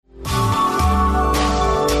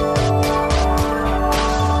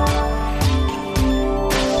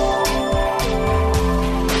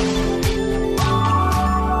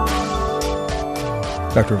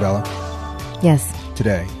Dr. Vela, Yes.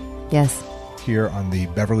 today, Yes. here on the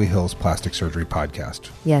Beverly Hills Plastic Surgery Podcast,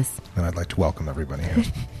 Yes. and I'd like to welcome everybody here,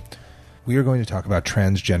 we are going to talk about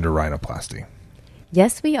transgender rhinoplasty.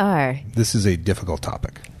 Yes, we are. This is a difficult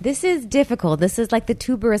topic. This is difficult. This is like the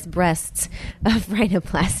tuberous breasts of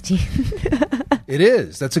rhinoplasty. It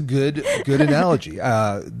is. That's a good analogy.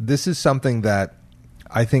 This is something that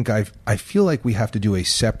I think I feel like we have to do a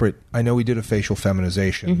separate, I know we did a facial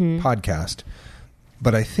feminization podcast,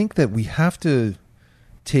 but I think that we have to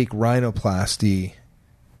take rhinoplasty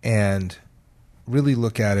and really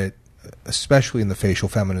look at it, especially in the facial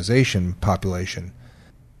feminization population,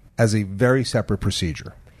 as a very separate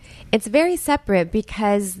procedure. It's very separate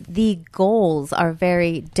because the goals are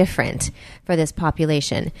very different for this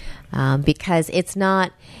population, because it's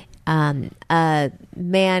not a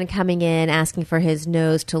man coming in asking for his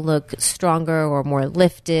nose to look stronger or more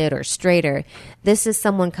lifted or straighter. This is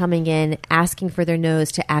someone coming in asking for their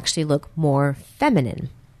nose to actually look more feminine.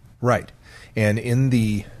 Right. And in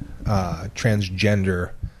the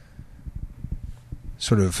transgender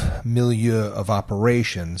sort of milieu of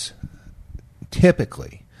operations,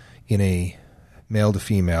 typically in a male to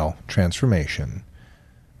female transformation,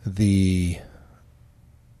 the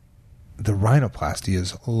rhinoplasty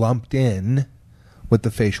is lumped in with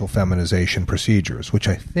the facial feminization procedures, which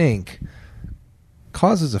I think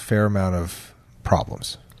causes a fair amount of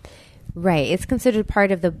problems. Right. It's considered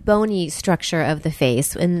part of the bony structure of the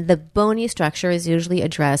face, and the bony structure is usually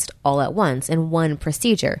addressed all at once in one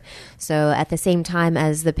procedure. So at the same time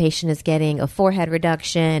as the patient is getting a forehead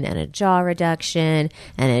reduction and a jaw reduction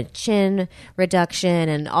and a chin reduction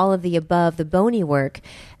and all of the above, the bony work,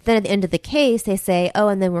 then at the end of the case, they say, oh,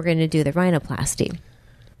 and then we're going to do the rhinoplasty.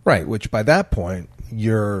 Right, which by that point,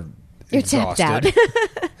 you're exhausted. Tapped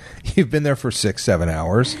out. You've been there for 6-7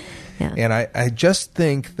 hours. Yeah. And I just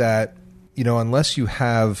think that, unless you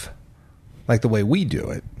have, like the way we do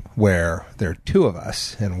it, where there are two of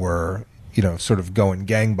us and we're, sort of going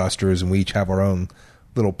gangbusters and we each have our own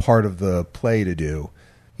little part of the play to do,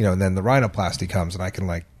 and then the rhinoplasty comes and I can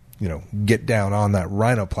get down on that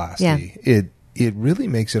rhinoplasty. Yeah. It really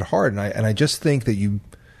makes it hard. And I just think that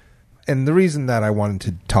and the reason that I wanted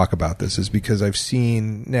to talk about this is because I've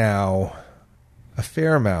seen now a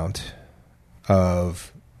fair amount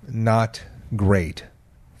of not great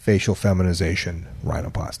facial feminization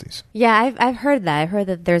rhinoplasties. Yeah, I've heard that. I've heard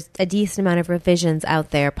that there's a decent amount of revisions out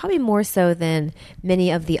there, probably more so than many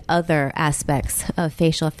of the other aspects of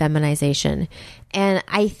facial feminization. And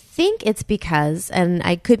I think it's because, and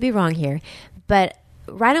I could be wrong here, but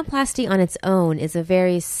rhinoplasty on its own is a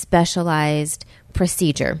very specialized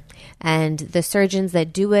procedure. And the surgeons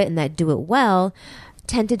that do it and that do it well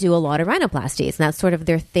tend to do a lot of rhinoplasties, and that's sort of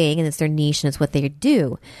their thing, and it's their niche, and it's what they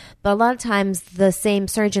do. But a lot of times, the same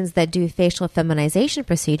surgeons that do facial feminization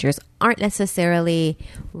procedures aren't necessarily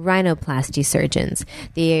rhinoplasty surgeons.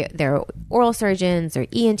 They're oral surgeons or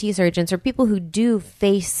ENT surgeons or people who do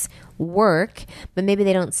face work, but maybe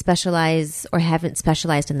they don't specialize or haven't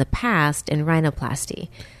specialized in the past in rhinoplasty.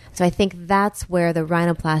 So I think that's where the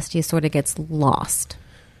rhinoplasty sort of gets lost.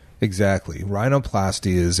 Exactly.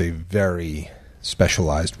 Rhinoplasty is a very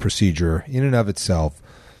specialized procedure in and of itself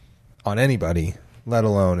on anybody, let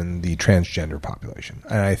alone in the transgender population.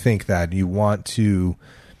 And I think that you want to,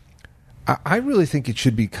 I really think it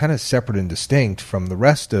should be kind of separate and distinct from the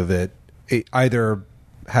rest of it, either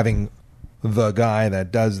having the guy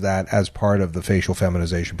that does that as part of the facial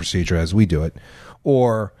feminization procedure as we do it,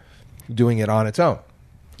 or doing it on its own.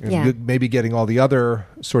 Yeah. Maybe getting all the other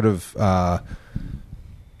sort of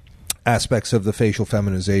aspects of the facial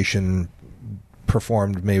feminization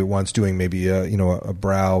performed maybe once, doing maybe a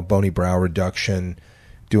bony brow reduction,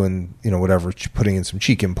 doing whatever, putting in some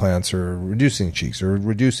cheek implants or reducing cheeks or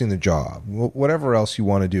reducing the jaw, whatever else you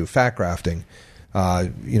want to do, fat grafting,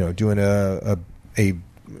 doing a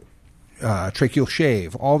tracheal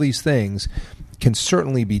shave. All these things can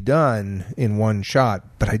certainly be done in one shot,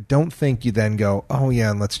 but I don't think you then go, oh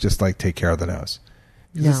yeah, and let's just take care of the nose.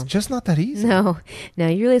 No. It's just not that easy. No,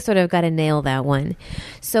 you really sort of got to nail that one.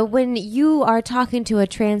 So when you are talking to a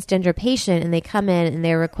transgender patient and they come in and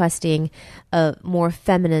they're requesting a more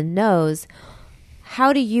feminine nose,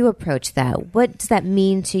 how do you approach that? What does that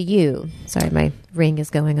mean to you? Sorry, my ring is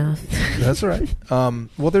going off. That's all right.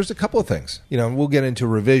 Well, there's a couple of things. We'll get into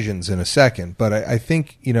revisions in a second, but I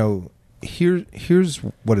think, here's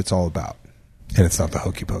what it's all about. And it's not the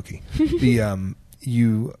hokey pokey.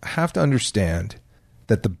 You have to understand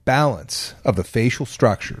that the balance of the facial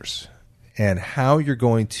structures and how you're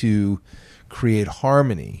going to create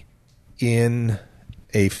harmony in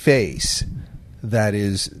a face that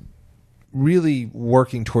is really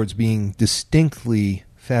working towards being distinctly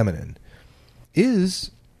feminine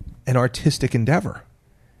is an artistic endeavor.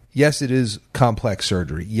 Yes, it is complex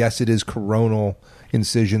surgery. Yes, it is coronal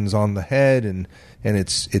incisions on the head, and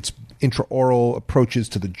it's intraoral approaches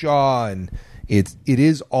to the jaw, and it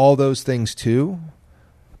is all those things too.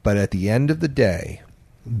 But at the end of the day,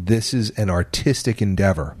 this is an artistic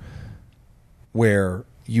endeavor where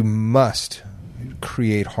you must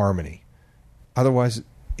create harmony. Otherwise,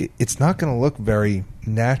 it's not going to look very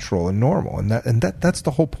natural and normal, and that's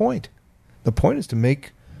the whole point. The point is to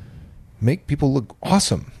make people look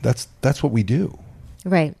awesome. That's what we do.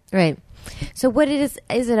 Right. So what is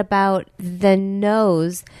it about the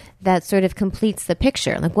nose that sort of completes the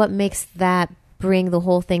picture? Like, what makes that bring the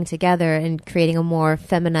whole thing together and creating a more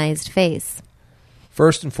feminized face?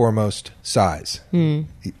 First and foremost, size.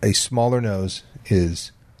 A smaller nose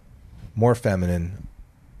is more feminine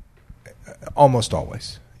almost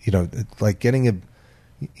always. Like getting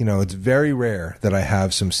it's very rare that I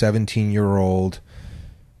have some 17-year-old,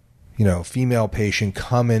 female patient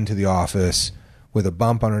come into the office with a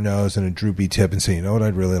bump on her nose and a droopy tip and say, you know what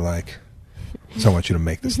I'd really like? So I want you to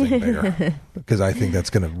make this thing bigger because I think that's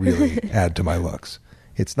going to really add to my looks.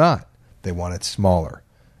 It's not. They want it smaller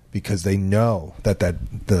because they know that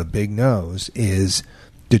the big nose is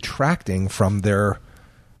detracting from their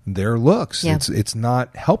looks. Yeah. It's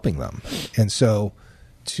not helping them. And so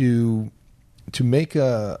to make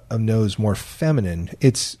a nose more feminine,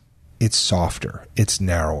 it's softer, it's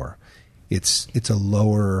narrower, it's a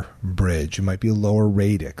lower bridge, it might be a lower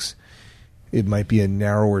radix, it might be a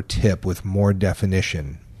narrower tip with more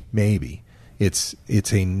definition, maybe. It's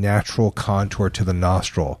a natural contour to the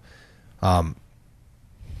nostril.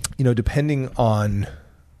 Depending on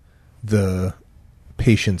the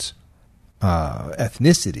patient's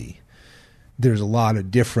ethnicity, there's a lot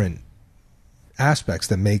of different aspects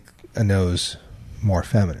that make a nose more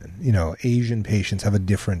feminine. Asian patients have a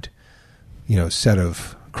different, set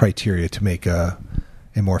of criteria to make a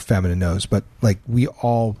more feminine nose, but like we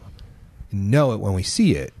all know it when we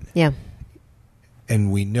see it. Yeah.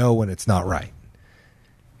 And we know when it's not right.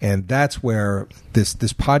 And that's where this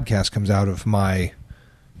podcast comes out of my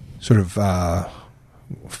sort of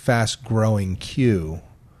fast growing queue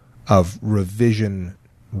of revision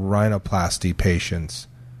rhinoplasty patients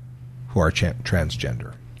who are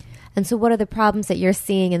transgender. And so what are the problems that you're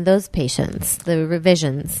seeing in those patients, the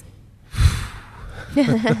revisions?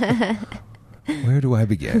 Where do I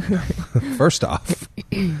begin? First off,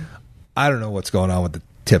 I don't know what's going on with the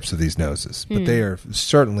tips of these noses, but they are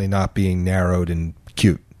certainly not being narrowed and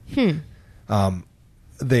cute.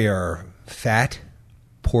 They are fat,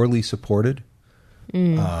 poorly supported.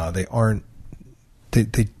 They aren't.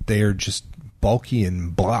 They are just bulky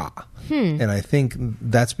and blah. And I think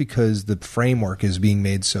that's because the framework is being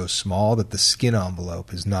made so small that the skin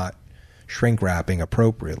envelope is not shrink wrapping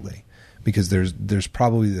appropriately. Because there's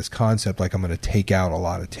probably this concept like I'm going to take out a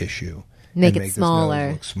lot of tissue, make this smaller,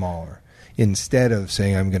 nose look smaller, instead of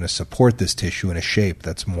saying I'm going to support this tissue in a shape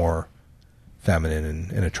that's more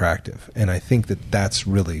feminine and attractive. And I think that's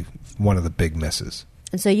really one of the big misses.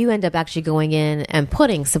 And so you end up actually going in and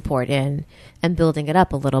putting support in and building it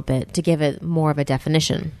up a little bit to give it more of a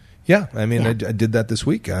definition. Yeah. I mean, I did that this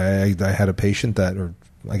week. I had a patient or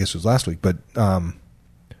I guess it was last week, but the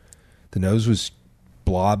nose was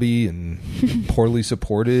blobby and poorly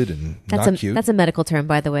supported and not cute. That's a medical term,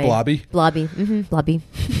 by the way. Blobby? Blobby. Mm-hmm. Blobby.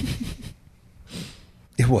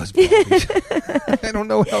 It was blobby. I don't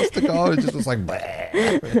know what else to call it. It just was like, bleh.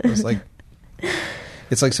 It was like,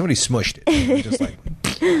 it's like somebody smushed it.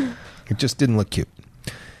 It just didn't look cute.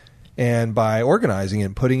 And by organizing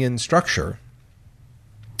and putting in structure,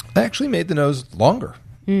 I actually made the nose longer.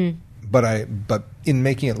 But in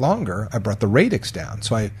making it longer, I brought the radix down.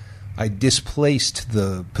 So I displaced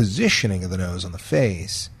the positioning of the nose on the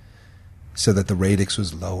face so that the radix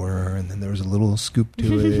was lower, and then there was a little scoop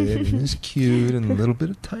to it, and it was cute, and a little bit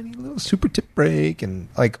of tiny little super tip break, and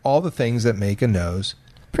like all the things that make a nose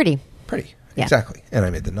pretty. Yeah. Exactly. And I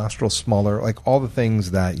made the nostrils smaller, like all the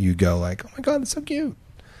things that you go like, oh my God, that's so cute.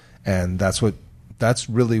 And that's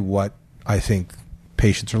really what I think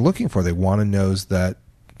patients are looking for. They want a nose that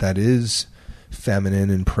is feminine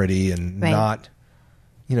and pretty and not,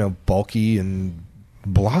 bulky and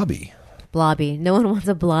blobby. Blobby. No one wants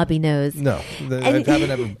a blobby nose. No.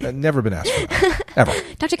 I've never been asked for that. Ever.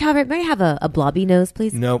 Dr. Calvert, may I have a blobby nose,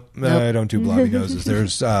 please? Nope. I don't do blobby noses.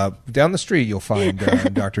 There's down the street, you'll find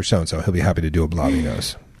Dr. So-and-so. He'll be happy to do a blobby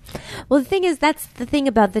nose. Well, the thing is, that's the thing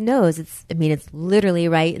about the nose. It's literally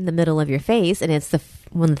right in the middle of your face, and it's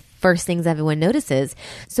one of the first things everyone notices.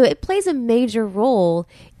 So it plays a major role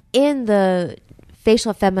in the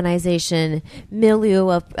facial feminization milieu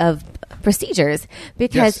of procedures,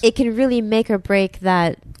 because Yes. it can really make or break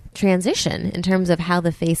that transition in terms of how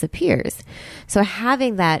the face appears. So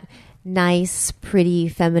having that nice, pretty,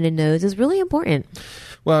 feminine nose is really important.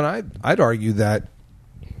 Well, and I'd argue that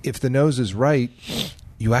if the nose is right,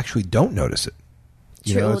 you actually don't notice it.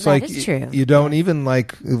 You True. know, Well, it's that like is true. you don't even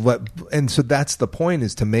like what, and so that's the point,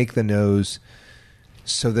 is to make the nose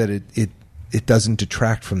so that it doesn't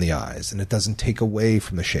detract from the eyes and it doesn't take away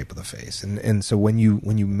from the shape of the face. And so when you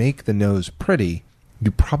make the nose pretty, you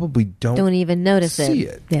probably don't even notice see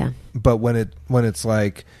it. Yeah. But when it's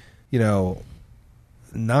like, you know,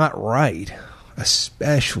 not right,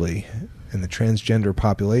 especially in the transgender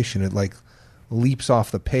population, it like leaps off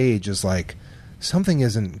the page as like, something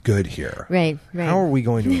isn't good here. Right. How are we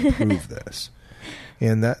going to improve this?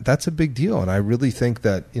 And that's a big deal. And I really think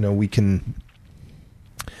that, you know, we can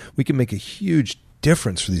make a huge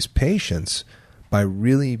difference for these patients by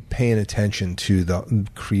really paying attention to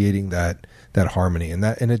creating that harmony. And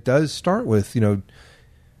it does start with, you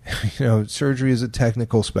know, surgery is a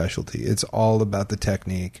technical specialty. It's all about the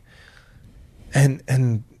technique.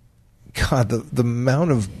 And God, the amount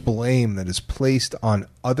of blame that is placed on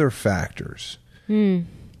other factors.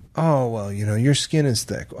 Oh, well, you know, your skin is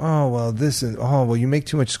thick. Oh, well, you make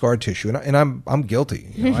too much scar tissue. And I'm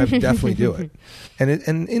guilty. You know, I definitely do it. And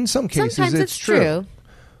in some cases, Sometimes it's true.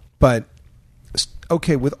 But,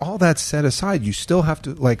 okay, with all that set aside, you still have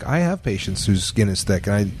to, like, I have patients whose skin is thick.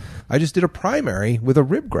 And I just did a primary with a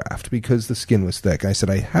rib graft because the skin was thick. And I said,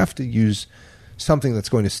 I have to use something that's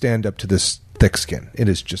going to stand up to this thick skin. It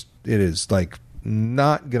is like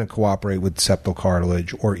not going to cooperate with septal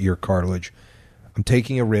cartilage or ear cartilage. I'm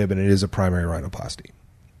taking a rib, and it is a primary rhinoplasty.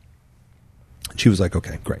 She was like,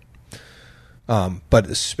 okay, great. But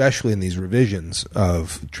especially in these revisions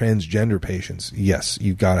of transgender patients, yes,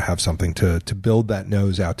 you've got to have something to build that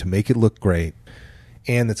nose out, to make it look great,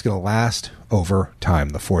 and it's going to last over time,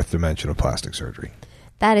 the fourth dimension of plastic surgery.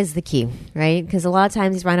 That is the key, right? Because a lot of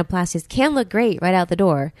times these rhinoplasties can look great right out the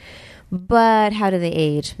door, but how do they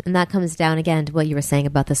age? And that comes down again to what you were saying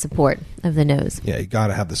about the support of the nose. Yeah, you got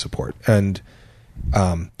to have the support. And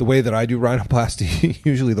the way that I do rhinoplasty,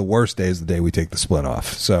 usually the worst day is the day we take the splint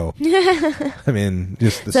off. So, I mean,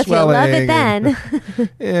 just the so swelling. If you love it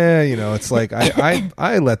then. Yeah, you know, it's like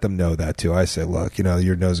I let them know that too. I say, look, you know,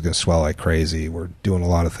 your nose is going to swell like crazy. We're doing a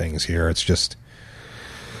lot of things here. It's just,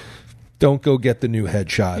 don't go get the new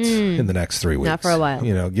headshots in the next 3 weeks. Not for a while.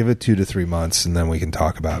 You know, give it 2 to 3 months, and then we can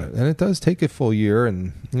talk about it. And it does take a full year.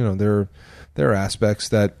 And, you know, there are aspects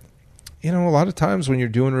that, you know, a lot of times when you're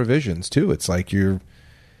doing revisions too, it's like you're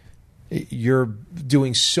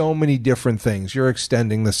doing so many different things. You're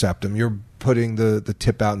extending the septum. You're putting the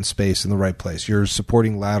tip out in space in the right place. You're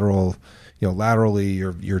supporting laterally.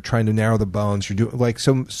 You're trying to narrow the bones. You're doing like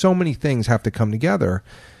so many things have to come together.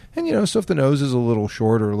 And, you know, so if the nose is a little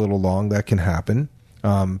short or a little long, that can happen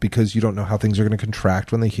because you don't know how things are going to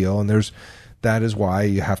contract when they heal. And that is why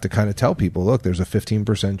you have to kind of tell people, look, there's a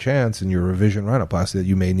 15% chance in your revision rhinoplasty that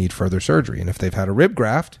you may need further surgery. And if they've had a rib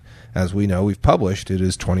graft, as we know, we've published, it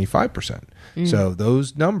is 25%. So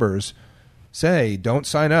those numbers say don't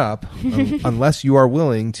sign up unless you are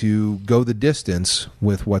willing to go the distance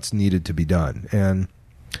with what's needed to be done. And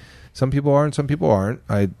some people are and some people aren't.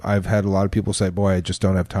 I've had a lot of people say, boy, I just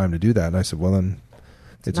don't have time to do that. And I said, well, then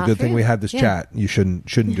it's a good thing we had this chat. You shouldn't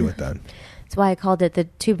do it then. That's why I called it the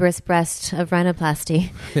tuberous breast of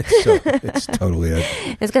rhinoplasty. It's totally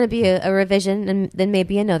it. It's going to be a revision and then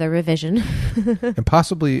maybe another revision. And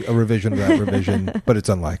possibly a revision of that revision, but it's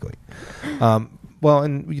unlikely. Well,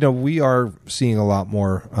 and, you know, we are seeing a lot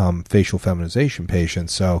more facial feminization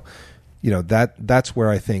patients. So, you know, that's where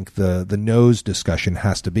I think the nose discussion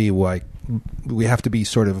has to be. Like, we have to be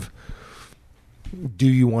sort of, do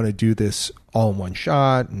you want to do this all in one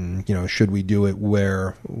shot? And, you know, should we do it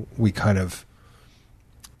where we kind of,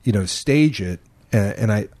 you know, stage it?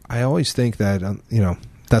 And I always think that, you know,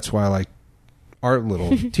 that's why I like our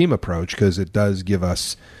little team approach, because it does give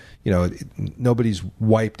us, you know, nobody's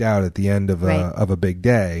wiped out at the end of a big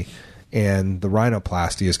day. And the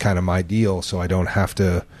rhinoplasty is kind of my deal, so I don't have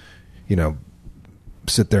to, you know,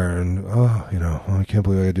 sit there and, you know, I can't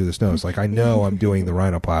believe I got to do this nose. Like, I know I'm doing the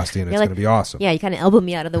rhinoplasty and it's going to be awesome. Yeah, you kind of elbow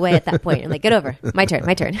me out of the way at that point. I'm like, get over. My turn.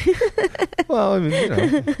 Well, I mean, you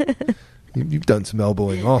know, you've done some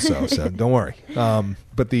elbowing also, so don't worry.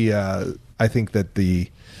 But I think that the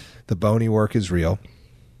bony work is real.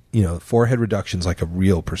 You know, forehead reduction is like a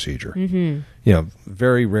real procedure. You know,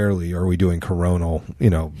 very rarely are we doing coronal, you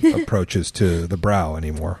know, approaches to the brow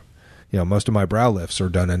anymore. You know, most of my brow lifts are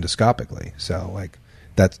done endoscopically. So, like,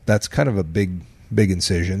 that's kind of a big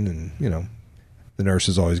incision. And, you know, the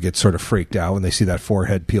nurses always get sort of freaked out when they see that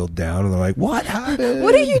forehead peeled down, and they're like, "What happened?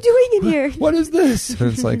 What are you doing in here? What is this?"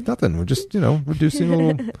 And it's like, nothing. We're just, reducing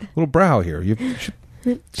a little brow here. You should,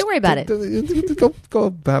 don't worry about it.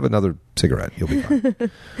 Go have another cigarette. You'll be fine.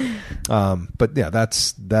 But yeah,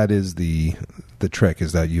 that is the trick,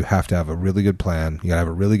 is that you have to have a really good plan. You got to have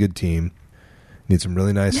a really good team. You need some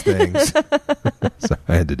really nice things. So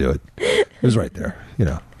I had to do it. It was right there.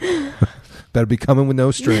 Better be coming with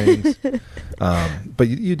no strings. But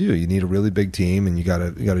you do. You need a really big team, and you got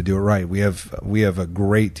to do it right. We have a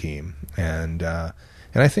great team, and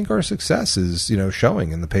I think our success is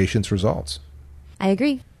showing in the patient's results. I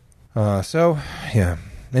agree. So yeah.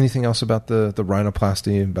 Anything else about the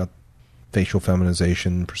rhinoplasty, about facial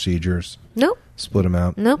feminization procedures? Nope. Split them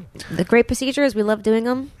out. Nope. The great procedures. We love doing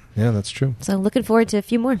them. Yeah, that's true. So looking forward to a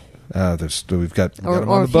few more. We've got them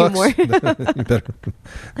on the books.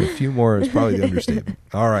 A few more is probably the understatement.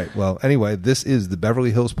 All right. Well, anyway, this is the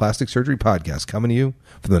Beverly Hills Plastic Surgery Podcast, coming to you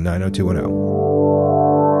from the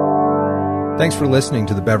 90210. Thanks for listening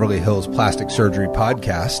to the Beverly Hills Plastic Surgery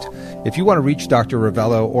Podcast. If you want to reach Dr.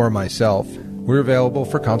 Ravello or myself, we're available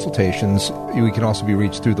for consultations. We can also be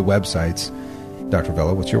reached through the websites. Dr.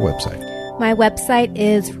 Ravello, what's your website? My website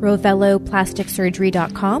is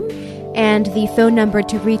rovelloplasticsurgery.com, and the phone number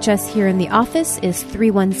to reach us here in the office is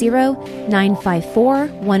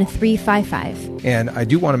 310-954-1355. And I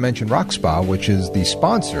do want to mention Rock Spa, which is the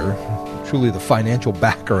sponsor, truly the financial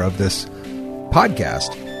backer of this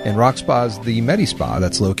podcast. And Rock Spa is the Medi-Spa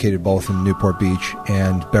that's located both in Newport Beach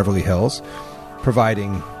and Beverly Hills,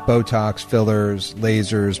 providing Botox, fillers,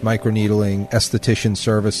 lasers, microneedling, esthetician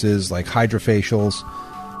services like hydrofacials.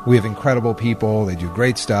 We have incredible people. They do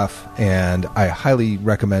great stuff. And I highly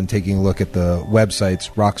recommend taking a look at the websites,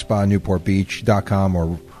 rockspanewportbeach.com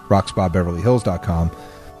or rockspabeverlyhills.com.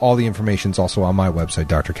 All the information is also on my website,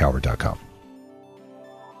 drcalvert.com.